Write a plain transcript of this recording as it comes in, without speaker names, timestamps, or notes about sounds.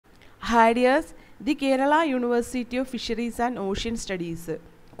Hires the Kerala University of Fisheries and Ocean Studies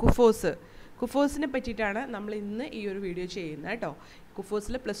kufos കുഫോസിനെ പറ്റിയിട്ടാണ് നമ്മൾ ഇന്ന് ഈ ഒരു വീഡിയോ ചെയ്യുന്നത് കേട്ടോ.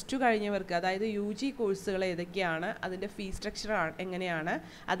 കുഫോസിൽ +2 കഴിഞ്ഞവർക്ക് അതായത് UG കോഴ്സുകൾ ഏതൊക്കെയാണ്, അതിൻ്റെ ഫീസ് സ്ട്രക്ചർ എങ്ങനെയാണ്,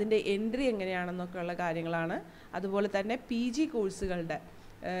 അതിൻ്റെ എൻട്രി എങ്ങനെയാണെന്നൊക്കെയുള്ള കാര്യങ്ങളാണ്. അതുപോലെ തന്നെ PG കോഴ്സുകളുടെ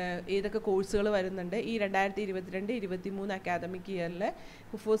ഏതൊക്കെ കോഴ്സുകൾ വരുന്നുണ്ട് ഈ 2022-23 അക്കാദമിക് ഇയറിൽ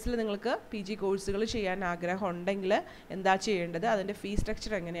കുഫോസിൽ നിങ്ങൾക്ക് PG കോഴ്സുകൾ ചെയ്യാൻ ആഗ്രഹം ഉണ്ടെങ്കിൽ എന്താ ചെയ്യേണ്ടത്, അതിൻ്റെ ഫീസ്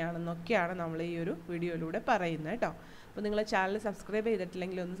സ്ട്രക്ചർ എങ്ങനെയാണെന്നൊക്കെയാണ് നമ്മൾ ഈ ഒരു വീഡിയോയിലൂടെ പറയുന്നത് കേട്ടോ. അപ്പോൾ നിങ്ങൾ ചാനൽ സബ്സ്ക്രൈബ്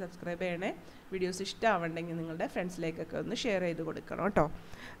ചെയ്തിട്ടില്ലെങ്കിൽ ഒന്ന് സബ്സ്ക്രൈബ് ചെയ്യണേ. വീഡിയോസ് ഇഷ്ടമാവുണ്ടെങ്കിൽ നിങ്ങളുടെ ഫ്രണ്ട്സിലേക്കൊക്കെ ഒന്ന് ഷെയർ ചെയ്ത് കൊടുക്കണം കേട്ടോ.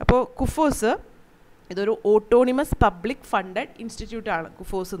 അപ്പോൾ കുഫോസ് ഇതൊരു ഓട്ടോണിമസ് പബ്ലിക് ഫണ്ടഡ് ഇൻസ്റ്റിറ്റ്യൂട്ടാണ്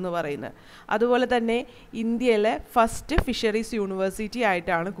കുഫോസ് എന്ന് പറയുന്നത്. അതുപോലെ തന്നെ ഇന്ത്യയിലെ ഫസ്റ്റ് ഫിഷറീസ് യൂണിവേഴ്സിറ്റി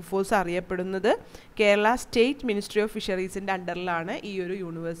ആയിട്ടാണ് കുഫോസ് അറിയപ്പെടുന്നത്. കേരള സ്റ്റേറ്റ് മിനിസ്ട്രി ഓഫ് ഫിഷറീസിൻ്റെ അണ്ടറിലാണ് ഈ ഒരു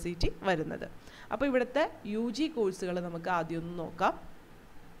യൂണിവേഴ്സിറ്റി വരുന്നത്. അപ്പോൾ ഇവിടുത്തെ UG കോഴ്സുകൾ നമുക്ക് ആദ്യം ഒന്ന് നോക്കാം.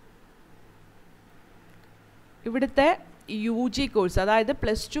 ഇവിടുത്തെ UG കോഴ്സ് അതായത്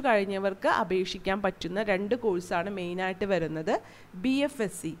 +2 കഴിഞ്ഞവർക്ക് അപേക്ഷിക്കാൻ പറ്റുന്ന 2 കോഴ്സാണ് മെയിനായിട്ട് വരുന്നത്.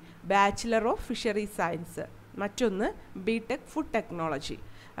 BFSc bachelor of fishery science, മറ്റൊന്ന് btech ഫുഡ് ടെക്നോളജി.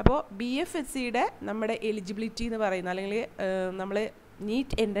 അപ്പോൾ BFSCയുടെ നമ്മുടെ എലിജിബിലിറ്റി എന്ന് പറയുന്നത് അല്ലെങ്കിൽ നമ്മൾ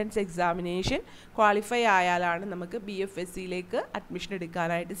നീറ്റ് എൻട്രൻസ് എക്സാമിനേഷൻ ക്വാളിഫൈ ആയാലാണ് നമുക്ക് BFSCയിലേക്ക് അഡ്മിഷൻ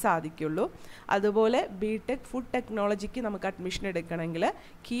എടുക്കാനായിട്ട് സാധിക്കുള്ളൂ. അതുപോലെ btech ഫുഡ് ടെക്നോളജിക്ക് നമുക്ക് അഡ്മിഷൻ എടുക്കണമെങ്കിൽ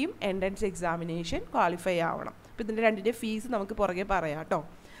കീം എൻട്രൻസ് എക്സാമിനേഷൻ ക്വാളിഫൈ ആവണം. അപ്പോൾ ഇതിൻ്റെ രണ്ടിൻ്റെ ഫീസ് നമുക്ക് പുറകെ പറയാം കേട്ടോ.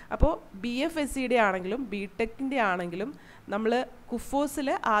 അപ്പോൾ BFSCയുടെ ആണെങ്കിലും BTechൻ്റെ ആണെങ്കിലും നമ്മൾ കുഫോസിൽ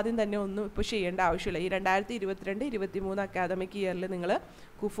ആദ്യം തന്നെ ഒന്നും ഇപ്പോൾ ചെയ്യേണ്ട ആവശ്യമില്ല. ഈ 2022-23 അക്കാദമിക് ഇയറിൽ നിങ്ങൾ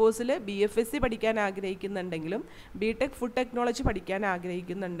കുഫോസിൽ BFSC പഠിക്കാൻ ആഗ്രഹിക്കുന്നുണ്ടെങ്കിലും btech ഫുഡ് ടെക്നോളജി പഠിക്കാൻ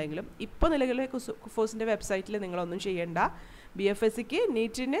ആഗ്രഹിക്കുന്നുണ്ടെങ്കിലും ഇപ്പോൾ നിലവിലെ കുഫോസിൻ്റെ വെബ്സൈറ്റിൽ നിങ്ങളൊന്നും ചെയ്യേണ്ട. BFSCക്ക്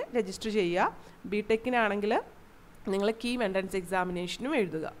നീറ്റിന് രജിസ്റ്റർ ചെയ്യുക, BTechനാണെങ്കിൽ നിങ്ങൾ കീം എൻട്രൻസ് എക്സാമിനേഷനും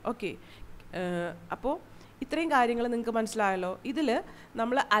എഴുതുക. ഓക്കെ, അപ്പോൾ ഇത്രയും കാര്യങ്ങൾ നിങ്ങൾക്ക് മനസ്സിലായല്ലോ. ഇതിൽ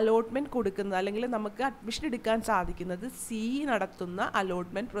നമ്മൾ അലോട്ട്മെൻറ്റ് കൊടുക്കുന്നത് അല്ലെങ്കിൽ നമുക്ക് അഡ്മിഷൻ എടുക്കാൻ സാധിക്കുന്നത് നടത്തുന്ന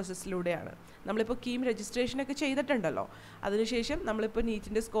അലോട്ട്മെൻറ്റ് പ്രോസസ്സിലൂടെയാണ്. നമ്മളിപ്പോൾ കീം രജിസ്ട്രേഷനൊക്കെ ചെയ്തിട്ടുണ്ടല്ലോ, അതിനുശേഷം നമ്മളിപ്പോൾ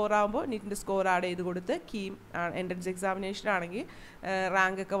നീറ്റിൻ്റെ സ്കോർ ആകുമ്പോൾ നീറ്റിൻ്റെ സ്കോർ ആഡ് ചെയ്ത് കൊടുത്ത് കീം എൻട്രൻസ് എക്സാമിനേഷൻ ആണെങ്കിൽ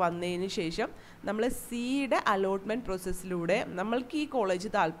റാങ്കൊക്കെ വന്നതിന് ശേഷം നമ്മൾ യുടെ അലോട്ട്മെൻറ്റ് പ്രോസസ്സിലൂടെ നമ്മൾക്ക് ഈ കോളേജ്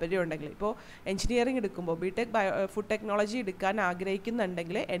താല്പര്യം ഉണ്ടെങ്കിൽ, ഇപ്പോൾ എഞ്ചിനീയറിംഗ് എടുക്കുമ്പോൾ btech ഫുഡ് ടെക്നോളജി എടുക്കാൻ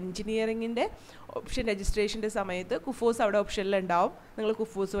ആഗ്രഹിക്കുന്നുണ്ടെങ്കിൽ എഞ്ചിനീയറിങ്ങിൻ്റെ ഓപ്ഷൻ രജിസ്ട്രേഷൻ്റെ സമയത്ത് കുഫോസ് അവിടെ ഓപ്ഷനിലുണ്ടാവും, നിങ്ങൾ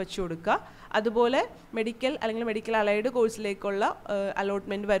കുഫോസ് വെച്ച് കൊടുക്കുക. അതുപോലെ മെഡിക്കൽ അല്ലെങ്കിൽ മെഡിക്കൽ അലൈഡ് കോഴ്സിലേക്കുള്ള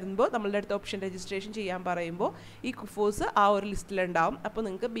അലോട്ട്മെൻറ്റ് വരുമ്പോൾ നമ്മളുടെ അടുത്ത് ഓപ്ഷൻ രജിസ്ട്രേഷൻ ചെയ്യാൻ പറയുമ്പോൾ ഈ കുഫോസ് ആ ഒരു ലിസ്റ്റിലുണ്ടാവും. അപ്പോൾ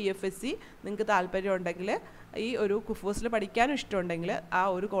നിങ്ങൾക്ക് BFSC നിങ്ങൾക്ക് താല്പര്യം ഉണ്ടെങ്കിൽ ഈ ഒരു കുഫോസിൽ പഠിക്കാനും ഇഷ്ടമുണ്ടെങ്കിൽ ആ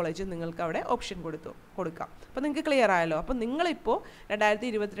ഒരു കോളേജ് നിങ്ങൾക്ക് അവിടെ ഓപ്ഷൻ കൊടുക്കാം. അപ്പോൾ നിങ്ങൾക്ക് ക്ലിയർ ആയല്ലോ. അപ്പോൾ നിങ്ങളിപ്പോൾ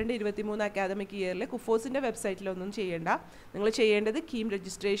 2022-23 അക്കാദമിക് ഇയറിൽ കുഫോസിൻ്റെ വെബ്സൈറ്റിലൊന്നും ചെയ്യേണ്ട. നിങ്ങൾ ചെയ്യേണ്ടത് കീം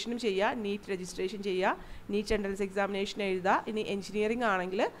രജിസ്ട്രേഷനും ചെയ്യുക, നീറ്റ് രജിസ്ട്രേഷൻ ചെയ്യുക, നീറ്റ് എൻട്രൻസ് എക്സാമിനേഷൻ എഴുതുക. ഇനി എഞ്ചിനീയറിംഗ്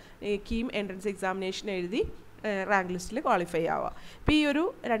ആണെങ്കിൽ കീം എൻട്രൻസ് എക്സാമിനേഷൻ എഴുതി റാങ്ക് ലിസ്റ്റിൽ ക്വാളിഫൈ ആവുക. ഇപ്പോൾ ഈ ഒരു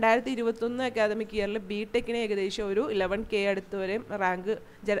 2021 അക്കാദമിക് ഇയറിൽ BTechന് ഏകദേശം ഒരു 11K അടുത്ത് വരെ റാങ്ക്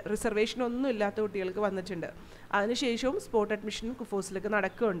റിസർവേഷനൊന്നും ഇല്ലാത്ത കുട്ടികൾക്ക് വന്നിട്ടുണ്ട്. അതിനുശേഷവും സ്പോട്ട് അഡ്മിഷൻ കുഫോസിലേക്ക്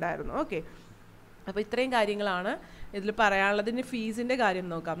നടക്കുകയുണ്ടായിരുന്നു. ഓക്കെ, അപ്പോൾ ഇത്രയും കാര്യങ്ങളാണ് ഇതിൽ പറയാനുള്ളതിൻ്റെ ഫീസിൻ്റെ കാര്യം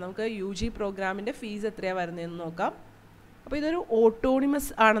നോക്കാം. നമുക്ക് UG പ്രോഗ്രാമിൻ്റെ ഫീസ് എത്രയാണ് വരുന്നതെന്ന് നോക്കാം. അപ്പോൾ ഇതൊരു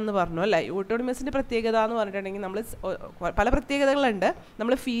ഓട്ടോണിമസ് ആണെന്ന് പറഞ്ഞു അല്ലേ. ഓട്ടോണിമസിൻ്റെ പ്രത്യേകത എന്ന് പറഞ്ഞിട്ടുണ്ടെങ്കിൽ നമ്മൾ പല പ്രത്യേകതകളുണ്ട്.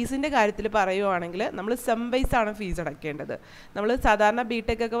 നമ്മൾ ഫീസിൻ്റെ കാര്യത്തിൽ പറയുവാണെങ്കിൽ നമ്മൾ സെം വൈസ് ആണ് ഫീസ് അടയ്ക്കേണ്ടത്. നമ്മൾ സാധാരണ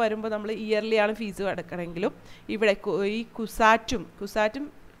BTech ഒക്കെ വരുമ്പോൾ നമ്മൾ ഇയർലി ആണ് ഫീസ് അടയ്ക്കണമെങ്കിലും ഇവിടെ ഈ കുസാറ്റും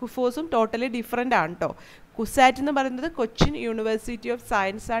കുഫോസും ടോട്ടലി ഡിഫറെൻ്റ് ആണ് കേട്ടോ. കുസാറ്റ് എന്ന് പറയുന്നത് Cochin university of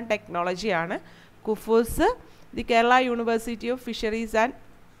science and technology ആണ്. KUFOS the Kerala university of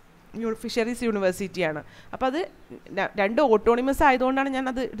fisheries യൂണിവേഴ്സിറ്റിയാണ്. അപ്പോൾ അത് രണ്ട് ഓട്ടോണിമസ് ആയതുകൊണ്ടാണ് ഞാൻ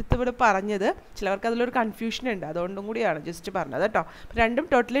അത് എടുത്തിവിടെ പറഞ്ഞത്. ചിലവർക്ക് അതിലൊരു കൺഫ്യൂഷൻ ഉണ്ട്, അതുകൊണ്ടും കൂടിയാണ് ജസ്റ്റ് പറഞ്ഞത് കേട്ടോ. രണ്ടും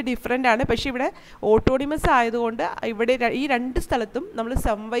ടോട്ടലി ഡിഫറെൻ്റ് ആണ്. പക്ഷേ ഇവിടെ ഓട്ടോണിമസ് ആയതുകൊണ്ട് ഇവിടെ ഈ 2 സ്ഥലത്തും നമ്മൾ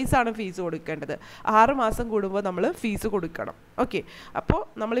സം വൈസ് ആണ് ഫീസ് കൊടുക്കേണ്ടത്. 6 മാസം കൂടുമ്പോൾ നമ്മൾ ഫീസ് കൊടുക്കണം. ഓക്കെ, അപ്പോൾ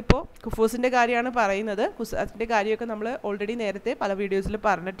നമ്മളിപ്പോൾ കുഫോസിൻ്റെ കാര്യമാണ് പറയുന്നത്. കുസാറ്റിൻ്റെ കാര്യമൊക്കെ നമ്മൾ ഓൾറെഡി നേരത്തെ പല വീഡിയോസിൽ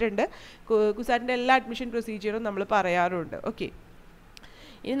പറഞ്ഞിട്ടുണ്ട്. കുസാറ്റിൻ്റെ എല്ലാ അഡ്മിഷൻ പ്രൊസീജിയറും നമ്മൾ പറയാറുണ്ട്. ഓക്കെ,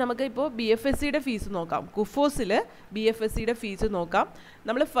 ഇനി നമുക്ക് ഇപ്പോൾ BFSCയുടെ ഫീസ് നോക്കാം. കുഫോസിൽ BFSCയുടെ ഫീസ് നോക്കാം.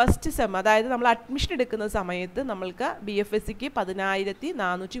 നമ്മൾ ഫസ്റ്റ് സെം അതായത് നമ്മൾ അഡ്മിഷൻ എടുക്കുന്ന സമയത്ത് നമ്മൾക്ക് BFSCക്ക്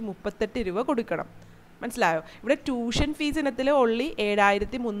 10,438 രൂപ കൊടുക്കണം. മനസ്സിലായോ? ഇവിടെ ട്യൂഷൻ ഫീസ് ഇനത്തിൽ ഓൺലി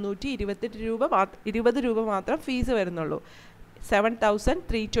 7,328 രൂപ മാത്രം ഫീസ് വരുന്നുള്ളൂ.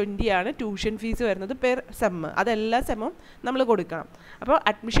 7,320 ആണ് ട്യൂഷൻ ഫീസ് വരുന്നത് പെർ സെമ്മ്. അതെല്ലാ സെമ്മും നമ്മൾ കൊടുക്കണം. അപ്പോൾ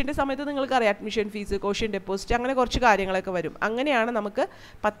അഡ്മിഷൻ്റെ സമയത്ത് നിങ്ങൾക്കറിയാം അഡ്മിഷൻ ഫീസ്, കോഷ്യൻ ഡെപ്പോസിറ്റ്, അങ്ങനെ കുറച്ച് കാര്യങ്ങളൊക്കെ വരും. അങ്ങനെയാണ് നമുക്ക്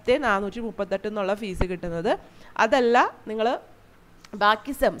 10,438 എന്നുള്ള ഫീസ് കിട്ടുന്നത്. അതല്ല നിങ്ങൾ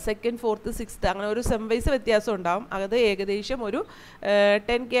ബാക്കി സെം സെക്കൻഡ് ഫോർത്ത് സിക്സ്ത് അങ്ങനെ ഒരു സെം വൈസ് വ്യത്യാസം ഉണ്ടാവും. അത് ഏകദേശം ഒരു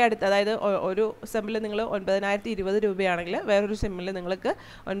 10K അടുത്ത്, അതായത് ഒരു സെമ്മിൽ നിങ്ങൾ 9,020 രൂപയാണെങ്കിൽ വേറൊരു സെമ്മിൽ നിങ്ങൾക്ക്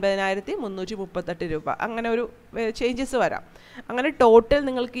 9,338 രൂപ, അങ്ങനെ ഒരു ചേഞ്ചസ് വരാം. അങ്ങനെ ടോട്ടൽ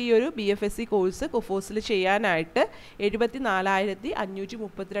നിങ്ങൾക്ക് ഈ ഒരു BFSC കോഴ്സ് കുഫോസിൽ ചെയ്യാനായിട്ട്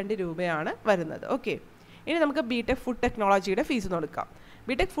 74,532 രൂപയാണ് വരുന്നത്. ഓക്കെ, ഇനി നമുക്ക് ബിടെക് ഫുഡ് ടെക്നോളജിയുടെ ഫീസ് നോക്കാം.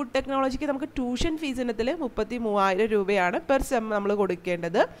 ബിടെക് ഫുഡ് ടെക്നോളജിക്ക് നമുക്ക് ട്യൂഷൻ ഫീസ് ഇനത്തിൽ 33,000 രൂപയാണ് പെർ സെം നമ്മൾ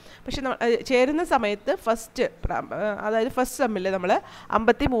കൊടുക്കേണ്ടത്. പക്ഷെ ചേരുന്ന സമയത്ത് അതായത് ഫസ്റ്റ് സെമ്മിൽ നമ്മൾ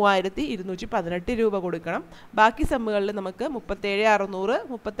 53,218 രൂപ കൊടുക്കണം. ബാക്കി സെമ്മുകളിൽ നമുക്ക് 37,600,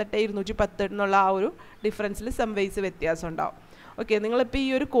 38,210 എന്നുള്ള ആ ഒരു ഡിഫറൻസിൽ സെം വൈസ് വ്യത്യാസം ഉണ്ടാവും. ഓക്കെ, നിങ്ങളിപ്പോൾ ഈ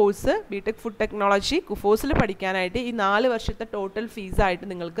ഒരു കോഴ്സ് ബിടെക് ഫുഡ് ടെക്നോളജി കുഫോസിൽ പഠിക്കാനായിട്ട് ഈ 4 വർഷത്തെ ടോട്ടൽ ഫീസായിട്ട്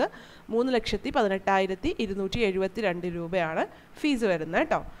നിങ്ങൾക്ക് 3,18,272 രൂപയാണ് ഫീസ് വരുന്നത്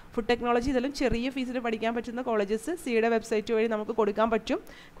കേട്ടോ. ഫുഡ് ടെക്നോളജി ഇതിലും ചെറിയ ഫീസിൽ പഠിക്കാൻ പറ്റുന്ന കോളേജസ് സിയുടെ വെബ്സൈറ്റ് വഴി നമുക്ക് കൊടുക്കാൻ പറ്റും.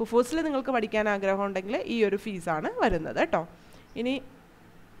 കുഫോസിൽ നിങ്ങൾക്ക് പഠിക്കാൻ ആഗ്രഹം ഉണ്ടെങ്കിൽ ഈ ഒരു ഫീസാണ് വരുന്നത് കേട്ടോ. ഇനി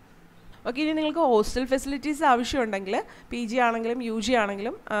നിങ്ങൾക്ക് ഹോസ്റ്റൽ ഫെസിലിറ്റീസ് ആവശ്യമുണ്ടെങ്കിൽ PG ആണെങ്കിലും UG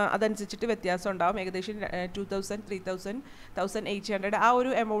ആണെങ്കിലും അതനുസരിച്ചിട്ട് വ്യത്യാസം ഉണ്ടാകും. ഏകദേശം 2,000, 3,000, 1,800 ആ ഒരു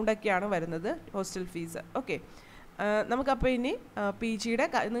എമൗണ്ടൊക്കെയാണ് വരുന്നത് ഹോസ്റ്റൽ ഫീസ്. ഓക്കെ, നമുക്കപ്പോൾ ഇനി PGയുടെ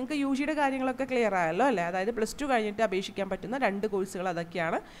നിങ്ങൾക്ക് UGയുടെ കാര്യങ്ങളൊക്കെ ക്ലിയർ ആയല്ലോ അല്ലേ? അതായത് +2 കഴിഞ്ഞിട്ട് അപേക്ഷിക്കാൻ പറ്റുന്ന 2 കോഴ്സുകൾ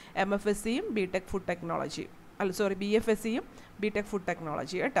അതൊക്കെയാണ് MFSCയും BTech food technology, BFSCയും BTech food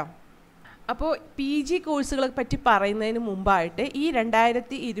technology കേട്ടോ. അപ്പോൾ PG കോഴ്സുകളെ പറ്റി പറയുന്നതിന് മുമ്പായിട്ട് ഈ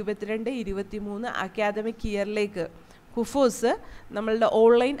 2022-23 അക്കാദമിക് ഇയറിലേക്ക് കുഫോസ് നമ്മളുടെ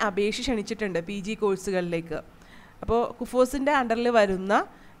ഓൺലൈൻ അപേക്ഷ ക്ഷണിച്ചിട്ടുണ്ട് PG കോഴ്സുകളിലേക്ക്. അപ്പോൾ കുഫോസിൻ്റെ അണ്ടറിൽ വരുന്ന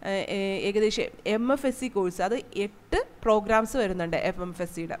ഏകദേശം MFSC കോഴ്സ്, അത് 8 പ്രോഗ്രാംസ് വരുന്നുണ്ട്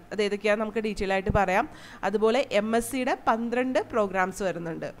MFSCയുടെ. അത് ഏതൊക്കെയാണെന്ന് നമുക്ക് ഡീറ്റെയിൽ ആയിട്ട് പറയാം. അതുപോലെ MSCയുടെ 12 പ്രോഗ്രാംസ്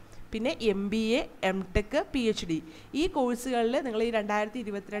വരുന്നുണ്ട്. പിന്നെ MBA, mtech, PhD ഈ കോഴ്സുകളിൽ നിങ്ങൾ ഈ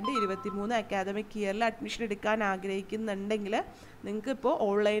 2022-23 അക്കാദമിക് ഇയറിൽ അഡ്മിഷൻ എടുക്കാൻ ആഗ്രഹിക്കുന്നുണ്ടെങ്കിൽ നിങ്ങൾക്ക് ഇപ്പോൾ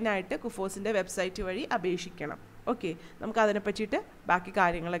ഓൺലൈനായിട്ട് കുഫോസിൻ്റെ വെബ്സൈറ്റ് വഴി അപേക്ഷിക്കണം. ഓക്കെ, നമുക്ക് അതിനെ പറ്റിയിട്ട് ബാക്കി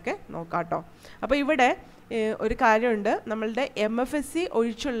കാര്യങ്ങളൊക്കെ നോക്കാം കേട്ടോ. അപ്പോൾ ഇവിടെ ഒരു കാര്യമുണ്ട്, നമ്മളുടെ MFSC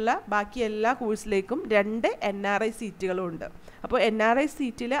ഒഴിച്ചുള്ള ബാക്കി എല്ലാ കോഴ്സിലേക്കും 2 NRI സീറ്റുകളും ഉണ്ട്. അപ്പോൾ NRI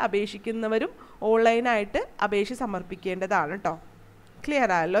സീറ്റിൽ അപേക്ഷിക്കുന്നവരും ഓൺലൈനായിട്ട് അപേക്ഷ സമർപ്പിക്കേണ്ടതാണ് കേട്ടോ. ക്ലിയർ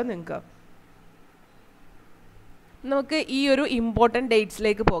ആയല്ലോ നിങ്ങൾക്ക്? നമുക്ക് ഈ ഒരു ഇമ്പോർട്ടൻറ്റ്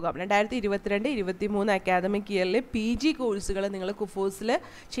ഡേറ്റ്സിലേക്ക് പോകാം. 2022-23 അക്കാദമിക് ഇയറിൽ PG കോഴ്സുകൾ നിങ്ങൾ കുഫോസിൽ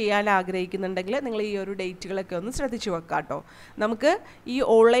ചെയ്യാൻ ആഗ്രഹിക്കുന്നുണ്ടെങ്കിൽ നിങ്ങൾ ഈ ഒരു ഡേറ്റുകളൊക്കെ ഒന്ന് ശ്രദ്ധിച്ചു വെക്കാം കേട്ടോ. നമുക്ക് ഈ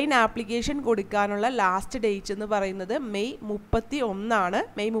ഓൺലൈൻ ആപ്ലിക്കേഷൻ കൊടുക്കാനുള്ള ലാസ്റ്റ് ഡേറ്റ് എന്ന് പറയുന്നത് മെയ് 31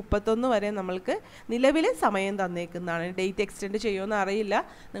 മെയ് 31 വരെ നമ്മൾക്ക് നിലവിൽ സമയം തന്നേക്കുന്നതാണ്. ഡേറ്റ് എക്സ്റ്റെൻഡ് ചെയ്യുമെന്ന് അറിയില്ല.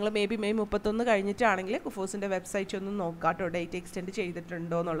 നിങ്ങൾ മെയ് 31 കഴിഞ്ഞിട്ടാണെങ്കിൽ കുഫോസിൻ്റെ വെബ്സൈറ്റ് ഒന്ന് നോക്കാം കേട്ടോ, ഡേറ്റ് എക്സ്റ്റെൻഡ്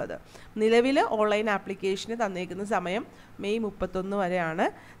ചെയ്തിട്ടുണ്ടോ എന്നുള്ളത്. നിലവിൽ ഓൺലൈൻ ആപ്ലിക്കേഷന് തന്നേക്കുന്ന സമയം മെയ് 31 വരെയാണ്.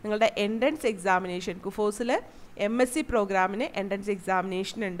 നിങ്ങളുടെ എൻട്രൻസ് എക്സാമിനേഷൻ കുഫോസിൽ MSc പ്രോഗ്രാമിന് എൻട്രൻസ്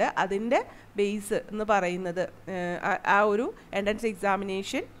എക്സാമിനേഷൻ ഉണ്ട്. അതിൻ്റെ ബേസ് എന്ന് പറയുന്നത് ആ ഒരു എൻട്രൻസ്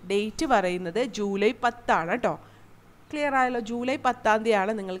എക്സാമിനേഷൻ ഡേറ്റ് പറയുന്നത് ജൂലൈ 10 കേട്ടോ. ക്ലിയർ ആയല്ലോ? ജൂലൈ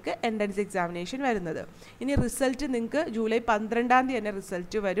 10 നിങ്ങൾക്ക് എൻട്രൻസ് എക്സാമിനേഷൻ വരുന്നത്. ഇനി റിസൾട്ട് നിങ്ങൾക്ക് ജൂലൈ 12 തന്നെ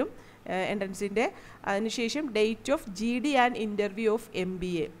റിസൾട്ട് വരും എൻട്രൻസിൻ്റെ. അതിനുശേഷം date of GD and interview of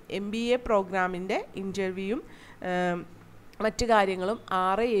MBA പ്രോഗ്രാമിൻ്റെ ഇൻ്റർവ്യൂവും മറ്റു കാര്യങ്ങളും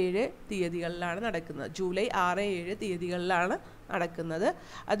 6-7 തീയതികളിലാണ് നടക്കുന്നത്. ജൂലൈ 6-7 തീയതികളിലാണ് നടക്കുന്നത്.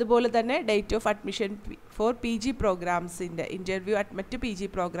 അതുപോലെ തന്നെ date of admission for PG പ്രോഗ്രാംസിൻ്റെ interview മറ്റ് PG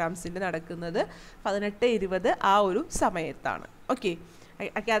പ്രോഗ്രാംസിൻ്റെ നടക്കുന്നത് 18-20 ആ ഒരു സമയത്താണ്. ഓക്കെ,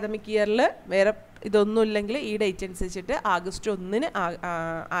 അക്കാദമിക് ഇയറിൽ വേറെ ഇതൊന്നുമില്ലെങ്കിൽ ഈ ഡേറ്റ് അനുസരിച്ചിട്ട് ആഗസ്റ്റ് 1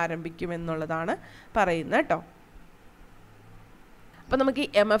 ആരംഭിക്കുമെന്നുള്ളതാണ് പറയുന്നത് കേട്ടോ. അപ്പോൾ നമുക്ക് ഈ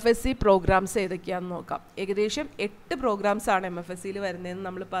MFSC പ്രോഗ്രാംസ് ഏതൊക്കെയാണെന്ന് നോക്കാം. ഏകദേശം 8 പ്രോഗ്രാംസാണ് MFSCയിൽ വരുന്നതെന്ന്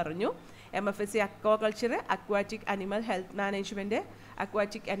നമ്മൾ പറഞ്ഞു. MFSC aquaculture, aquatic animal health management,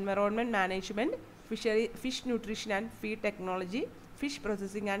 aquatic environment management, fish nutrition and feed technology, fish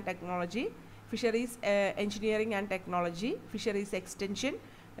processing and technology, fisheries engineering and technology, fisheries extension,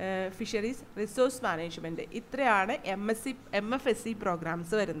 fisheries resource management. ഇത്രയാണ് MFSC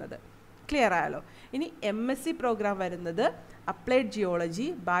പ്രോഗ്രാംസ് വരുന്നത്. Clear ആയാലോ? ഇനി MSc പ്രോഗ്രാം വരുന്നത് applied geology,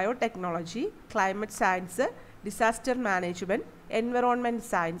 biotechnology, climate science, disaster management, environment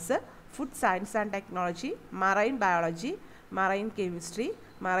science, food science and technology, marine biology, marine chemistry,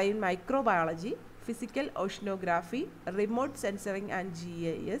 marine microbiology, physical oceanography, remote censoring and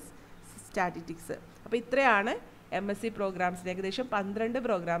GIS, statistics. അപ്പോൾ ഇത്രയാണ് MSc പ്രോഗ്രാംസിന്. ഏകദേശം 12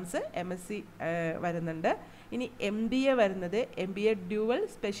 programmes MSc വരുന്നുണ്ട്. ഇനി MBA വരുന്നത് MBA dual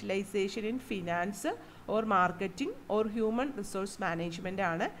specialisation in finance or marketing or human resource management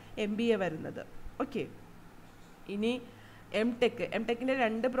ആണ് MBA വരുന്നത്. Okay, ഇനി എംടെക്കിൻ്റെ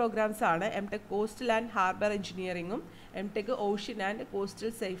 2 programmes ആണ്. MTech coastal and harbour എഞ്ചിനീയറിങ്ങും MTech ocean and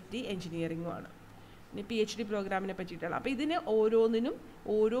coastal safety എഞ്ചിനീയറിങ്ങും ആണ്. ഇനി PhD പ്രോഗ്രാമിനെ പറ്റിയിട്ടാണ്. അപ്പോൾ ഇതിന് ഓരോന്നിനും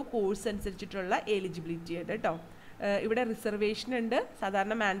ഓരോ കോഴ്സ് അനുസരിച്ചിട്ടുള്ള എലിജിബിലിറ്റി ഉണ്ട് കേട്ടോ. ഇവിടെ റിസർവേഷൻ ഉണ്ട്,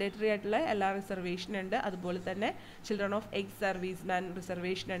 സാധാരണ മാൻഡേറ്ററി ആയിട്ടുള്ള എല്ലാ റിസർവേഷൻ ഉണ്ട്. അതുപോലെ തന്നെ children of ex service man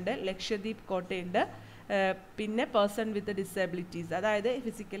reservation ഉണ്ട്, ലക്ഷദ്വീപ് കോട്ടയുണ്ട്, പിന്നെ പേഴ്സൺ വിത്ത് ഡിസബിലിറ്റീസ്, അതായത്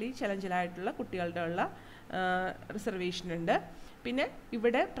ഫിസിക്കലി ചലഞ്ചലായിട്ടുള്ള കുട്ടികളുടെ ഉള്ള റിസർവേഷൻ ഉണ്ട്. പിന്നെ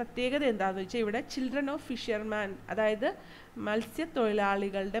ഇവിടെ പ്രത്യേകത എന്താണെന്ന് വെച്ചാൽ ഇവിടെ ചിൽഡ്രൻ ഓഫ് ഫിഷർമാൻ, അതായത്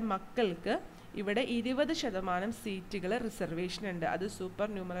മത്സ്യത്തൊഴിലാളികളുടെ മക്കൾക്ക് ഇവിടെ 20% സീറ്റുകൾ റിസർവേഷൻ ഉണ്ട്. അത് സൂപ്പർ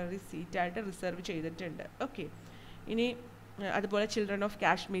ന്യൂമററി സീറ്റായിട്ട് റിസർവ് ചെയ്തിട്ടുണ്ട്. ഓക്കെ, ഇനി അതുപോലെ ചിൽഡ്രൻ ഓഫ്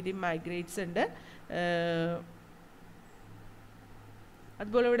കാശ്മീരി മൈഗ്രേറ്റ്സ് ഉണ്ട്.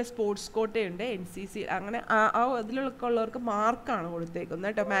 അതുപോലെ ഇവിടെ സ്പോർട്സ് കോട്ടയുണ്ട്, NCC, അങ്ങനെ അതിലൊക്കെ ഉള്ളവർക്ക് മാർക്കാണ് കൊടുത്തേക്കുന്നത്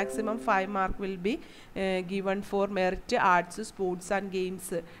കേട്ടോ. Maximum 5 mark will be given for merit arts sports and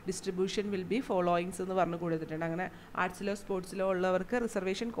games, distribution will be followings എന്ന് പറഞ്ഞു കൊടുത്തിട്ടുണ്ട്. അങ്ങനെ ആർട്സിലോ സ്പോർട്സിലോ ഉള്ളവർക്ക്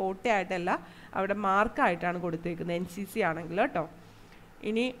റിസർവേഷൻ കോട്ടയായിട്ടല്ല, അവിടെ മാർക്കായിട്ടാണ് കൊടുത്തേക്കുന്നത്, NCC ആണെങ്കിൽ കേട്ടോ.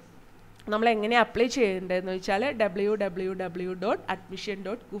 ഇനി നമ്മൾ എങ്ങനെ അപ്ലൈ ചെയ്യേണ്ടതെന്ന് വെച്ചാൽ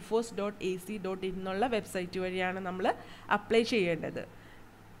www.admission.kufos.ac.in എന്നുള്ള വെബ്സൈറ്റ് വഴിയാണ് നമ്മൾ അപ്ലൈ ചെയ്യേണ്ടത്.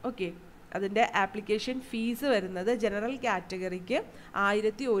 ഓക്കെ, അതിൻ്റെ ആപ്ലിക്കേഷൻ ഫീസ് വരുന്നത് ജനറൽ കാറ്റഗറിക്ക്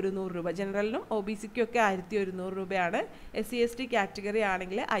 1100 രൂപ, ജനറലിനും OBCക്കും ഒക്കെ 1100 രൂപയാണ്. SC/ST കാറ്റഗറി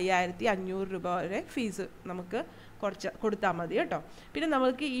ആണെങ്കിൽ 5500 രൂപ വരെ ഫീസ് നമുക്ക് കൊടുത്താൽ മതി കേട്ടോ. പിന്നെ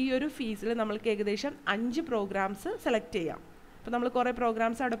നമുക്ക് ഈ ഒരു ഫീസിൽ നമ്മൾക്ക് ഏകദേശം 5 പ്രോഗ്രാംസ് സെലക്ട് ചെയ്യാം. അപ്പോൾ നമ്മൾ കുറേ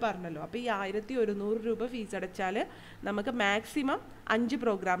പ്രോഗ്രാംസ് അവിടെ പറഞ്ഞല്ലോ. അപ്പോൾ ഈ 1100 രൂപ ഫീസ് അടച്ചാൽ നമുക്ക് മാക്സിമം 5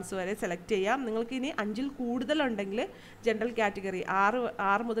 പ്രോഗ്രാംസ് വരെ സെലക്ട് ചെയ്യാം. നിങ്ങൾക്ക് ഇനി 5ൽ കൂടുതലുണ്ടെങ്കിൽ ജനറൽ കാറ്റഗറി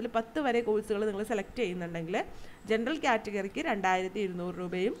 6 മുതൽ 10 വരെ കോഴ്സുകൾ നിങ്ങൾ സെലക്ട് ചെയ്യുന്നുണ്ടെങ്കിൽ ജനറൽ കാറ്റഗറിക്ക് 2200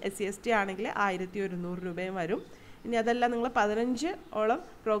 രൂപയും SC/ST ആണെങ്കിൽ 1100 രൂപയും വരും. ഇനി അതല്ല നിങ്ങൾ 15ഓളം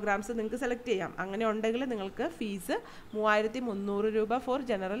പ്രോഗ്രാംസ് നിങ്ങൾക്ക് സെലക്ട് ചെയ്യാം. അങ്ങനെ ഉണ്ടെങ്കിൽ നിങ്ങൾക്ക് ഫീസ് 3300 രൂപ four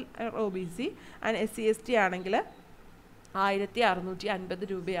general OBC and SC/ST ആണെങ്കിൽ 1650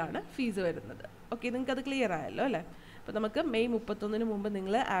 രൂപയാണ് ഫീസ് വരുന്നത്. ഓക്കെ, നിങ്ങൾക്കത് ക്ലിയർ ആയല്ലോ അല്ലേ? അപ്പോൾ നമുക്ക് മെയ് 31 മുമ്പ്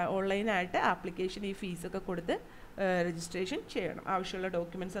നിങ്ങൾ ഓൺലൈനായിട്ട് ആപ്ലിക്കേഷൻ ഈ ഫീസൊക്കെ കൊടുത്ത് രജിസ്ട്രേഷൻ ചെയ്യണം. ആവശ്യമുള്ള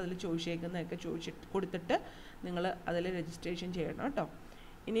ഡോക്യുമെൻറ്റ്സ് അതിൽ ചോദിച്ചേക്കുന്നതൊക്കെ കൊടുത്തിട്ട് നിങ്ങൾ അതിൽ രജിസ്ട്രേഷൻ ചെയ്യണം കേട്ടോ.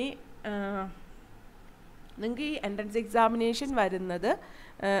 ഇനി നിങ്ങൾക്ക് ഈ എൻട്രൻസ് എക്സാമിനേഷൻ വരുന്നത്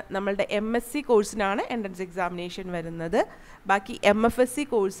നമ്മളുടെ MSc കോഴ്സിനാണ് എൻട്രൻസ് എക്സാമിനേഷൻ വരുന്നത്. ബാക്കി MFSc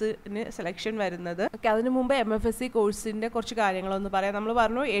കോഴ്സിന് സെലക്ഷൻ വരുന്നത്. ഓക്കെ, അതിനു മുമ്പ് MFSc കോഴ്സിൻ്റെ കുറച്ച് കാര്യങ്ങളൊന്ന് പറയാം. നമ്മൾ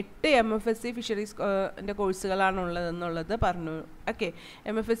പറഞ്ഞു 8 MFSc ഫിഷറീസ് കോഴ്സുകളാണ് ഉള്ളതെന്നുള്ളത് പറഞ്ഞു. ഓക്കെ,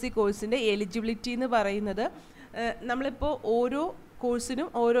 MFSc കോഴ്സിൻ്റെ എലിജിബിലിറ്റി എന്ന് പറയുന്നത് നമ്മളിപ്പോൾ ഓരോ കോഴ്സിനും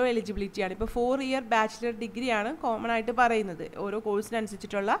ഓരോ എലിജിബിലിറ്റിയാണ്. ഇപ്പോൾ 4 ഇയർ ബാച്ചിലർ ഡിഗ്രിയാണ് കോമൺ ആയിട്ട് പറയുന്നത്. ഓരോ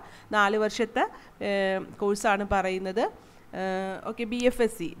കോഴ്സിനനുസരിച്ചിട്ടുള്ള 4 വർഷത്തെ കോഴ്സാണ് പറയുന്നത്. ഓക്കെ,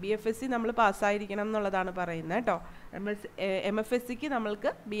 BFSc നമ്മൾ പാസ്സായിരിക്കണം എന്നുള്ളതാണ് പറയുന്നത് കേട്ടോ. MFSCക്ക് നമ്മൾക്ക്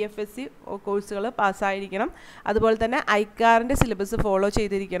BFSc കോഴ്സുകൾ പാസ്സായിരിക്കണം. അതുപോലെ തന്നെ ഐക്കാറിൻ്റെ സിലബസ് ഫോളോ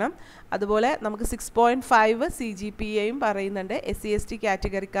ചെയ്തിരിക്കണം. അതുപോലെ നമുക്ക് 6.5 CGPAയും പറയുന്നുണ്ട്. SC/ST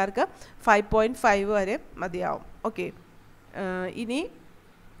കാറ്റഗറിക്കാർക്ക് 5.5 വരെ മതിയാവും. ഓക്കെ, ഇനി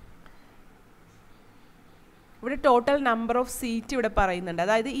ഇവിടെ ടോട്ടൽ നമ്പർ ഓഫ് സീറ്റ് ഇവിടെ പറയുന്നുണ്ട്.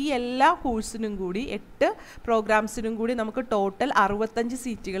 അതായത് ഈ എല്ലാ കോഴ്സിനും കൂടി 8 പ്രോഗ്രാംസിനും കൂടി നമുക്ക് ടോട്ടൽ 65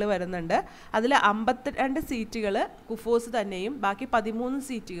 സീറ്റുകൾ വരുന്നുണ്ട്. അതിൽ 52 സീറ്റുകൾ കുഫോസ് തന്നെയും ബാക്കി 13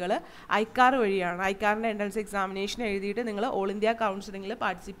 സീറ്റുകൾ ഐക്കാർ വഴിയാണ്. ഐക്കാറിൻ്റെ എൻട്രൻസ് എക്സാമിനേഷൻ എഴുതിയിട്ട് നിങ്ങൾ ഓൾ ഇന്ത്യ കൗൺസിലിങ്ങിൽ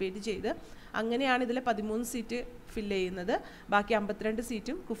പാർട്ടിസിപ്പേറ്റ് ചെയ്ത് അങ്ങനെയാണ് ഇതിൽ 13 സീറ്റ് ഫില്ല് ചെയ്യുന്നത്. ബാക്കി 52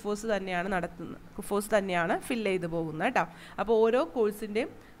 സീറ്റും കുഫോസ് തന്നെയാണ് നടത്തുന്നത്, കുഫോസ് തന്നെയാണ് ഫില്ല് ചെയ്ത് പോകുന്നത് കേട്ടോ. അപ്പോൾ ഓരോ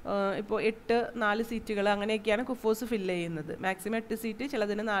കോഴ്സിൻ്റെയും ഇപ്പോൾ 8-4 സീറ്റുകൾ അങ്ങനെയൊക്കെയാണ് കുഫോസ് ഫില്ല് ചെയ്യുന്നത്. മാക്സിമം 8 സീറ്റ്,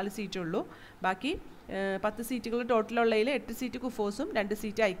 ചിലതിന് 4 സീറ്റുള്ളൂ. ബാക്കി 10 സീറ്റുകൾ ടോട്ടലുള്ളതിൽ 8 സീറ്റ് കുഫോസും 2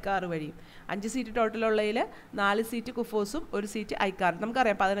 സീറ്റ് ഐക്കാർ വഴിയും. 5 സീറ്റ് ടോട്ടലുള്ളതിൽ 4 സീറ്റ് കുഫോസും 1 സീറ്റ് ഐക്കാർ.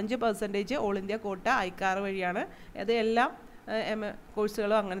 നമുക്കറിയാം 15% ഓൾ ഇന്ത്യ കോട്ട ഐക്കാർ വഴിയാണ്. അത് എല്ലാ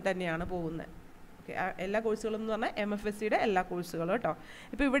കോഴ്സുകളും അങ്ങനെ തന്നെയാണ് പോകുന്നത്. ഓക്കെ, എല്ലാ കോഴ്സുകളും എന്ന് പറഞ്ഞാൽ MFSCയുടെ എല്ലാ കോഴ്സുകളും കേട്ടോ.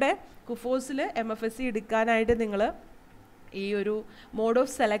 ഇപ്പോൾ ഇവിടെ കുഫോസിൽ MFSC എടുക്കാനായിട്ട് നിങ്ങൾ ഈ ഒരു മോഡ്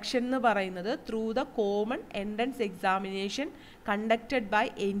ഓഫ് സെലക്ഷൻ എന്ന് പറയുന്നത് through the common entrance examination conducted by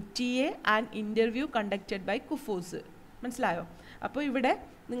NTA and interview conducted by KUFOS. മനസ്സിലായോ? അപ്പോൾ ഇവിടെ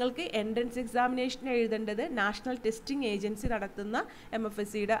നിങ്ങൾക്ക് എൻട്രൻസ് എക്സാമിനേഷൻ എഴുതേണ്ടത് നാഷണൽ ടെസ്റ്റിംഗ് ഏജൻസി നടത്തുന്ന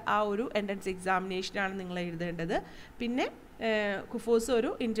MFSCയുടെ ആ ഒരു എൻട്രൻസ് എക്സാമിനേഷനാണ് നിങ്ങൾ എഴുതേണ്ടത്. പിന്നെ കുഫോസ് ഒരു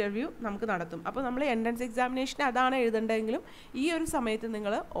ഇൻ്റർവ്യൂ നമുക്ക് നടത്തും. അപ്പോൾ നമ്മൾ എൻട്രൻസ് എക്സാമിനേഷൻ അതാണ് എഴുതേണ്ടതെങ്കിലും ഈ ഒരു സമയത്ത്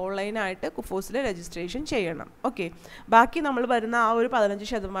നിങ്ങൾ ഓൺലൈനായിട്ട് കുഫോസിൽ രജിസ്ട്രേഷൻ ചെയ്യണം. ഓക്കെ, ബാക്കി നമ്മൾ വരുന്ന ആ ഒരു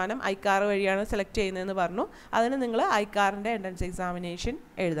 15% ഐക്കാർ വഴിയാണ് സെലക്ട് ചെയ്യുന്നതെന്ന് പറഞ്ഞു. അതിന് നിങ്ങൾ ഐക്കാറിൻ്റെ എൻട്രൻസ് എക്സാമിനേഷൻ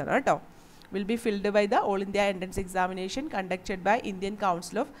എഴുതണം കേട്ടോ. will be filled by the All India Entrance Examination conducted by Indian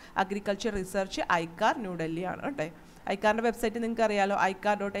Council of Agriculture Research, ICAR, New Delhi ആണ് കേട്ടോ. ഐക്കാറിൻ്റെ വെബ്സൈറ്റ് നിങ്ങൾക്ക് അറിയാലോ,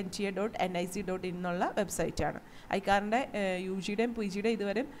 icar.nta.nic.in എന്നുള്ള വെബ്സൈറ്റാണ്. ഐക്കാറിൻ്റെ UG-യുടെയും PG-യുടെയും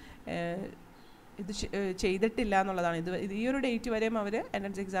ഇതുവരെ ഇത് ചെയ്തിട്ടില്ല എന്നുള്ളതാണ്. ഇത് ഈ ഒരു ഡേറ്റ് വരെയും അവർ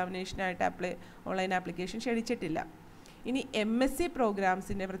എൻട്രൻസ് എക്സാമിനേഷനായിട്ട് ഓൺലൈൻ ആപ്ലിക്കേഷൻ ക്ഷണിച്ചിട്ടില്ല. ഇനി MSc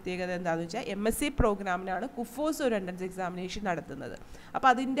പ്രോഗ്രാംസിൻ്റെ പ്രത്യേകത എന്താണെന്ന് വെച്ചാൽ, MSc പ്രോഗ്രാമിനാണ് കുഫോസ് ഒരു എൻട്രൻസ് എക്സാമിനേഷൻ നടത്തുന്നത്. അപ്പോൾ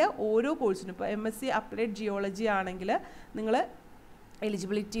അതിൻ്റെ ഓരോ കോഴ്സിനും, ഇപ്പോൾ MSc അപ്ലൈഡ് ജിയോളജി ആണെങ്കിൽ നിങ്ങൾ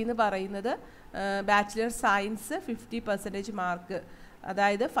എലിജിബിലിറ്റി എന്ന് പറയുന്നത് ബാച്ചിലർ സയൻസ് 50% മാർക്ക്,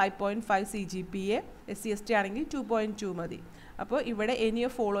 അതായത് 5.5 CGPA, SC/ST ആണെങ്കിൽ 2.2 മതി. അപ്പോൾ ഇവിടെ any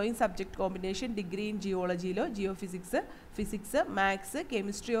of following subject combination, degree in ജിയോളജിയിലോ Jio physics, maths,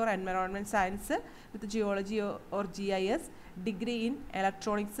 chemistry or environment science with geology or GIS, degree in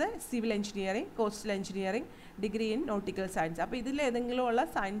electronics, civil engineering, coastal engineering, degree in nautical science. അപ്പോൾ ഇതിൽ ഏതെങ്കിലും ഉള്ള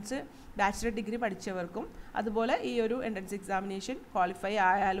science bachelor degree പഠിച്ചവർക്കും അതുപോലെ ഈ ഒരു entrance examination qualify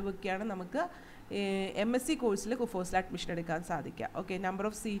ആയാലും ഒക്കെയാണ് നമുക്ക് MSc കോഴ്സിൽ കുഫോസിൽ അഡ്മിഷൻ എടുക്കാൻ സാധിക്കുക. ഓക്കെ, നമ്പർ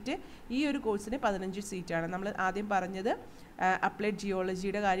ഓഫ് സീറ്റ് ഈ ഒരു കോഴ്സിന് 15 സീറ്റാണ്. നമ്മൾ ആദ്യം പറഞ്ഞത് അപ്ലൈഡ്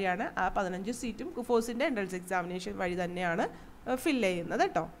ജിയോളജിയുടെ കാര്യമാണ്. ആ 15 സീറ്റും കുഫോസിൻ്റെ എൻട്രൻസ് എക്സാമിനേഷൻ വഴി തന്നെയാണ് ഫില്ല് ചെയ്യുന്നത്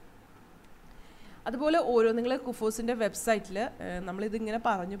കേട്ടോ. അതുപോലെ നിങ്ങൾ കുഫോസിൻ്റെ വെബ്സൈറ്റിൽ നമ്മളിതിങ്ങനെ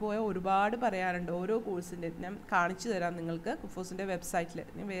പറഞ്ഞു പോയ ഒരുപാട് പറയാനുണ്ട്. ഓരോ കോഴ്സിൻ്റെ ഞാൻ കാണിച്ചു തരാം നിങ്ങൾക്ക് കുഫോസിൻ്റെ വെബ്സൈറ്റിൽ.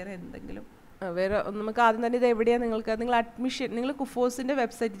 ഞാൻ വേറെ നമുക്ക് ആദ്യം തന്നെ ഇത് എവിടെയാണ് നിങ്ങൾ അഡ്മിഷൻ, നിങ്ങൾ കുഫോസിൻ്റെ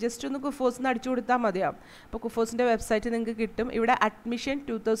വെബ്സൈറ്റ് ജസ്റ്റ് ഒന്ന് കുഫോസിന് അടിച്ചു കൊടുത്താൽ മതിയാവും. അപ്പോൾ കുഫോസിൻ്റെ വെബ്സൈറ്റ് നിങ്ങൾക്ക് കിട്ടും. ഇവിടെ അഡ്മിഷൻ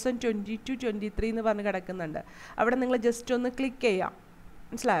 2022-23 എന്ന് പറഞ്ഞ് കിടക്കുന്നുണ്ട്. അവിടെ നിങ്ങൾ ജസ്റ്റ് ഒന്ന് ക്ലിക്ക് ചെയ്യാം,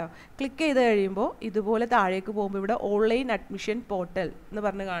 മനസ്സിലായോ? ക്ലിക്ക് ചെയ്ത് കഴിയുമ്പോൾ ഇതുപോലെ താഴേക്ക് പോകുമ്പോൾ ഇവിടെ ഓൺലൈൻ അഡ്മിഷൻ പോർട്ടൽ എന്ന്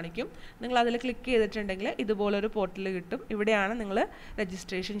പറഞ്ഞ് കാണിക്കും. നിങ്ങൾ അതിൽ ക്ലിക്ക് ചെയ്തിട്ടുണ്ടെങ്കിൽ ഇതുപോലൊരു പോർട്ടൽ കിട്ടും. ഇവിടെയാണ് നിങ്ങൾ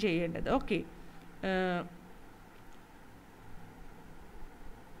രജിസ്ട്രേഷൻ ചെയ്യേണ്ടത്. ഓക്കെ,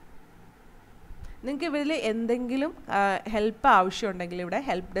 നിങ്ങൾക്ക് ഇതിൽ എന്തെങ്കിലും ഹെൽപ്പ് ആവശ്യമുണ്ടെങ്കിൽ ഇവിടെ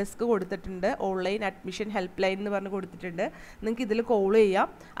ഹെൽപ്പ് ഡെസ്ക് കൊടുത്തിട്ടുണ്ട്. ഓൺലൈൻ അഡ്മിഷൻ ഹെൽപ്പ് ലൈൻ എന്ന് പറഞ്ഞ് കൊടുത്തിട്ടുണ്ട്. നിങ്ങൾക്ക് ഇതിൽ കോൾ ചെയ്യാം,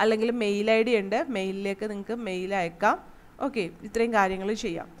 അല്ലെങ്കിൽ മെയിൽ ID ഉണ്ട്, മെയിലിലേക്ക് നിങ്ങൾക്ക് മെയിൽ അയക്കാം. ഓക്കെ, ഇത്രയും കാര്യങ്ങൾ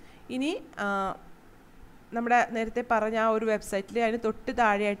ചെയ്യാം. ഇനി നമ്മുടെ നേരത്തെ പറഞ്ഞ ആ ഒരു വെബ്സൈറ്റിൽ അതിന് തൊട്ട്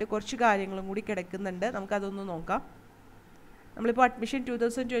താഴെയായിട്ട് കുറച്ച് കാര്യങ്ങളും കൂടി കിടക്കുന്നുണ്ട്. നമുക്കതൊന്ന് നോക്കാം. നമ്മളിപ്പോൾ അഡ്മിഷൻ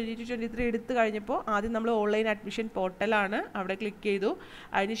 2022-23 എടുത്തു കഴിഞ്ഞപ്പോൾ ആദ്യം നമ്മൾ ഓൺലൈൻ അഡ്മിഷൻ പോർട്ടലാണ്, അവിടെ ക്ലിക്ക് ചെയ്തു.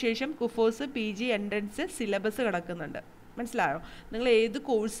 അതിനുശേഷം കുഫോസ് PG എൻട്രൻസ് സിലബസ് കിടക്കുന്നുണ്ട്. മനസ്സിലായോ? നിങ്ങൾ ഏത്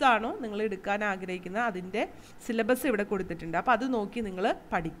കോഴ്സാണോ നിങ്ങൾ എടുക്കാൻ ആഗ്രഹിക്കുന്നത് അതിൻ്റെ സിലബസ് ഇവിടെ കൊടുത്തിട്ടുണ്ട്. അപ്പോൾ അത് നോക്കി നിങ്ങൾ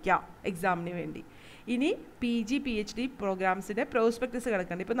പഠിക്കാം എക്സാമിന് വേണ്ടി. ഇനി PG PhD പ്രോഗ്രാംസിൻ്റെ പ്രോസ്പെക്ടസ്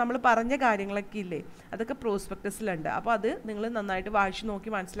കിടക്കുന്നുണ്ട്. ഇപ്പോൾ നമ്മൾ പറഞ്ഞ കാര്യങ്ങളൊക്കെ ഇല്ലേ, അതൊക്കെ പ്രോസ്പെക്ടസിലുണ്ട്. അപ്പോൾ അത് നിങ്ങൾ നന്നായിട്ട് വായിച്ച് നോക്കി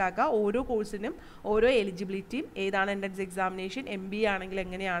മനസ്സിലാക്കുക. ഓരോ കോഴ്സിനും ഓരോ എലിജിബിലിറ്റിയും, ഏതാണ് എൻട്രൻസ് എക്സാമിനേഷൻ, MBA ആണെങ്കിൽ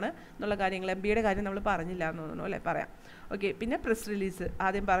എങ്ങനെയാണ് എന്നുള്ള കാര്യങ്ങൾ. MBAയുടെ കാര്യം നമ്മൾ പറഞ്ഞില്ല എന്ന് തോന്നുന്നു അല്ലേ, പറയാം. ഓക്കെ, പിന്നെ പ്രസ് റിലീസ്,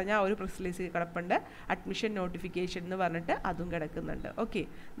 ആദ്യം പറഞ്ഞ ആ ഒരു പ്രസ് റിലീസ് കിടപ്പുണ്ട്. അഡ്മിഷൻ നോട്ടിഫിക്കേഷൻ എന്ന് പറഞ്ഞിട്ട് അതും കിടക്കുന്നുണ്ട്. ഓക്കെ,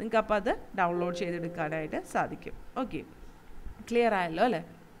 നിങ്ങൾക്ക് അപ്പോൾ അത് ഡൗൺലോഡ് ചെയ്തെടുക്കാനായിട്ട് സാധിക്കും. ഓക്കെ, ക്ലിയർ ആയല്ലോ അല്ലേ?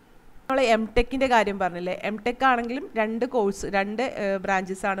 നമ്മൾ MTechൻ്റെ കാര്യം പറഞ്ഞില്ലേ, MTech ആണെങ്കിലും രണ്ട്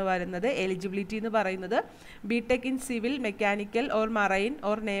ബ്രാഞ്ചസ് ആണ് വരുന്നത്. എലിജിബിലിറ്റി എന്ന് പറയുന്നത് btech in civil, mechanical or marine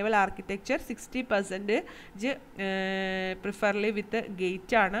or naval architecture 60% പ്രിഫർലി with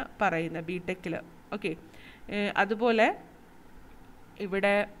gate ആണ് പറയുന്നത് btechൽ. ഓക്കെ, അതുപോലെ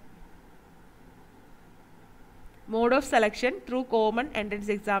ഇവിടെ mode of selection through common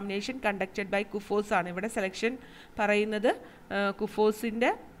entrance examination conducted by KUFOS ആണ്. ഇവിടെ സെലക്ഷൻ പറയുന്നത്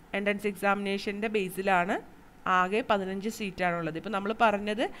കുഫോസിൻ്റെ എൻട്രൻസ് എക്സാമിനേഷൻ്റെ ബേസിലാണ്. ആകെ 15 സീറ്റാണുള്ളത്. ഇപ്പോൾ നമ്മൾ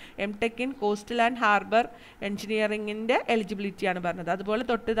പറഞ്ഞത് MTech in coastal and harbour എഞ്ചിനീയറിങ്ങിൻ്റെ എലിജിബിലിറ്റിയാണ് പറഞ്ഞത്. അതുപോലെ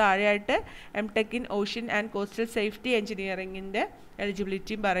തൊട്ട് താഴെയായിട്ട് MTech in ocean and coastal safety എഞ്ചിനീയറിങ്ങിൻ്റെ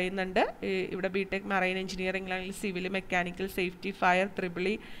എലിജിബിലിറ്റിയും പറയുന്നുണ്ട്. ഇവിടെ btech marine എഞ്ചിനീയറിംഗിലാണെങ്കിൽ civil, mechanical, safety, fire,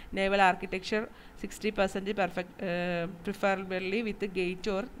 triple E, naval architecture 60% preferably with gate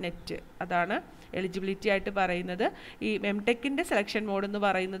or net, അതാണ് എലിജിബിലിറ്റി ആയിട്ട് പറയുന്നത്. ഈ MTechൻ്റെ സെലക്ഷൻ മോഡ് എന്ന്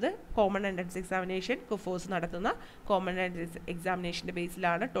പറയുന്നത് കോമൺ എൻട്രൻസ് എക്സാമിനേഷൻ കുഫോസ് നടത്തുന്ന കോമൺ എൻട്രൻസ് എക്സാമിനേഷൻ്റെ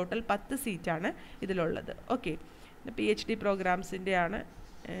ബേസിലാണ്. ടോട്ടൽ 10 സീറ്റാണ് ഇതിലുള്ളത്. ഓക്കെ, PhD പ്രോഗ്രാംസിൻ്റെ ആണ്.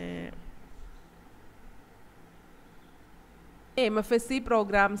 MFSC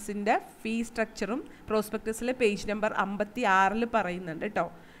പ്രോഗ്രാംസിൻ്റെ ഫീ സ്ട്രക്ചറും പ്രോസ്പെക്ടസിൽ പേജ് നമ്പർ 56 പറയുന്നുണ്ട് കേട്ടോ.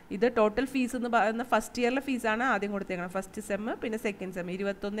 ഇത് ടോട്ടൽ ഫീസ് എന്ന് പറയുന്ന ഫസ്റ്റ് ഇയറിലെ ഫീസാണ് ആദ്യം കൊടുത്തേക്കണം. ഫസ്റ്റ് സെം പിന്നെ സെക്കൻഡ് സെം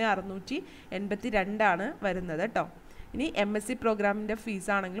 21,682 വരുന്നത് കേട്ടോ. ഇനി MSc പ്രോഗ്രാമിൻ്റെ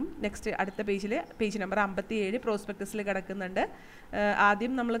ഫീസാണെങ്കിലും നെക്സ്റ്റ് അടുത്ത പേജ് നമ്പർ 57 പ്രോസ്പെക്ടസിൽ കിടക്കുന്നുണ്ട്.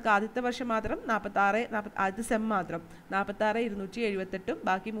 ആദ്യം നമ്മൾക്ക് ആദ്യത്തെ വർഷം മാത്രം 46 ആദ്യത്തെ സെം മാത്രം 46,278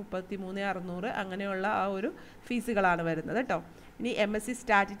 ബാക്കി 33,600 അങ്ങനെയുള്ള ആ ഒരു ഫീസുകളാണ് വരുന്നത് കേട്ടോ. ഇനി MSc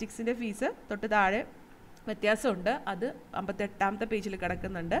സ്റ്റാറ്റിസ്റ്റിക്സിൻ്റെ ഫീസ് തൊട്ട് താഴെ വ്യത്യാസമുണ്ട്. അത് 58ാമത്തെ പേജിൽ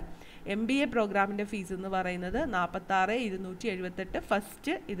കിടക്കുന്നുണ്ട്. MBA പ്രോഗ്രാമിൻ്റെ ഫീസ് എന്ന് പറയുന്നത് 46,278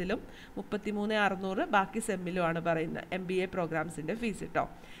 ഫസ്റ്റ് ഇതിലും 33,600 ബാക്കി സെമ്മിലുമാണ് പറയുന്നത് MBA പ്രോഗ്രാംസിൻ്റെ ഫീസ് കേട്ടോ.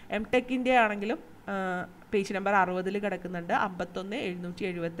 mtechൻ്റെ ആണെങ്കിലും പേജ് നമ്പർ 60 കിടക്കുന്നുണ്ട്.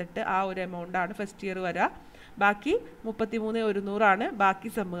 51,778 ആ ഒരു എമൗണ്ടാണ് ഫസ്റ്റ് ഇയർ വരിക. ബാക്കി 33,100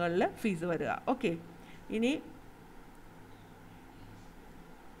 ബാക്കി സെമ്മുകളിൽ ഫീസ് വരിക. ഓക്കെ, ഇനി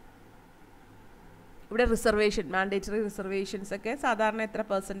ഇവിടെ റിസർവേഷൻ, മാൻഡേറ്ററി റിസർവേഷൻസ് ഒക്കെ സാധാരണ എത്ര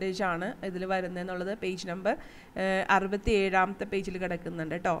പെർസെൻറ്റേജ് ആണ് ഇതിൽ വരുന്നതെന്നുള്ളത് പേജ് നമ്പർ 67ാമത്തെ പേജിൽ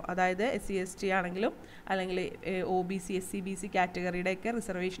കിടക്കുന്നുണ്ട് കേട്ടോ. അതായത് SC ST ആണെങ്കിലും അല്ലെങ്കിൽ OBC SC BC കാറ്റഗറിയുടെയൊക്കെ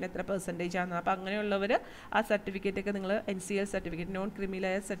റിസർവേഷൻ എത്ര പെർസെൻറ്റേജ് ആണ്. അപ്പോൾ അങ്ങനെയുള്ളവർ ആ സർട്ടിഫിക്കറ്റ് ഒക്കെ നിങ്ങൾ NCL certificate, non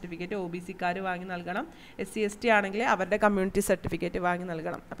criminalise certificate OBCക്കാർ വാങ്ങി നൽകണം. SC ST ആണെങ്കിൽ അവരുടെ കമ്മ്യൂണിറ്റി സർട്ടിഫിക്കറ്റ് വാങ്ങി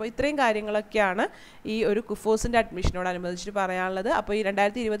നൽകണം. അപ്പോൾ ഇത്രയും കാര്യങ്ങളൊക്കെയാണ് ഈ ഒരു കുഫോസിൻ്റെ അഡ്മിഷനോടനുബന്ധിച്ചിട്ട് പറയാനുള്ളത്. അപ്പോൾ ഈ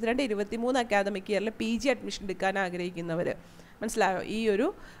 2022-23 അക്കാദമിക് ഇയറിൽ PG അഡ്മിഷൻ എടുക്കാൻ ആഗ്രഹിക്കുന്നവർ മനസ്സിലായോ, ഈ ഒരു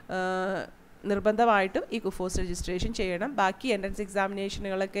നിർബന്ധമായിട്ടും ഈ കുഫോസ് രജിസ്ട്രേഷൻ ചെയ്യണം. ബാക്കി എൻട്രൻസ്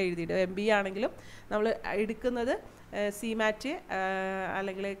എക്സാമിനേഷനുകളൊക്കെ എഴുതിയിട്ട് MBA ആണെങ്കിലും നമ്മൾ എടുക്കുന്നത് CMAT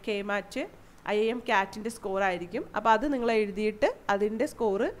അല്ലെങ്കിൽ KMAT IIM CATൻ്റെ സ്കോർ ആയിരിക്കും. അപ്പോൾ അത് നിങ്ങൾ എഴുതിയിട്ട് അതിൻ്റെ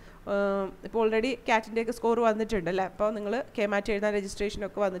സ്കോറ് ഇപ്പോൾ ഓൾറെഡി CATൻ്റെയൊക്കെ സ്കോർ വന്നിട്ടുണ്ട് അല്ലേ. അപ്പോൾ നിങ്ങൾ KMAT എഴുതാൻ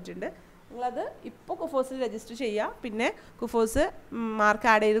രജിസ്ട്രേഷനൊക്കെ വന്നിട്ടുണ്ട്. നിങ്ങളത് ഇപ്പോൾ കുഫോസിൽ രജിസ്റ്റർ ചെയ്യുക. പിന്നെ കുഫോസ് മാർക്ക്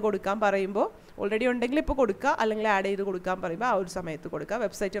ആഡ് ചെയ്ത് കൊടുക്കാൻ പറയുമ്പോൾ ഓൾറെഡി ഉണ്ടെങ്കിൽ ഇപ്പോൾ കൊടുക്കുക, അല്ലെങ്കിൽ ആഡ് ചെയ്ത് കൊടുക്കാൻ പറയുമ്പോൾ ആ ഒരു സമയത്ത് കൊടുക്കുക.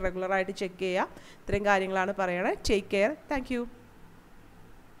 വെബ്സൈറ്റ് റെഗുലറായിട്ട് ചെക്ക് ചെയ്യുക. ഇത്രയും കാര്യങ്ങളാണ് പറയണത്. Take care. Thank you.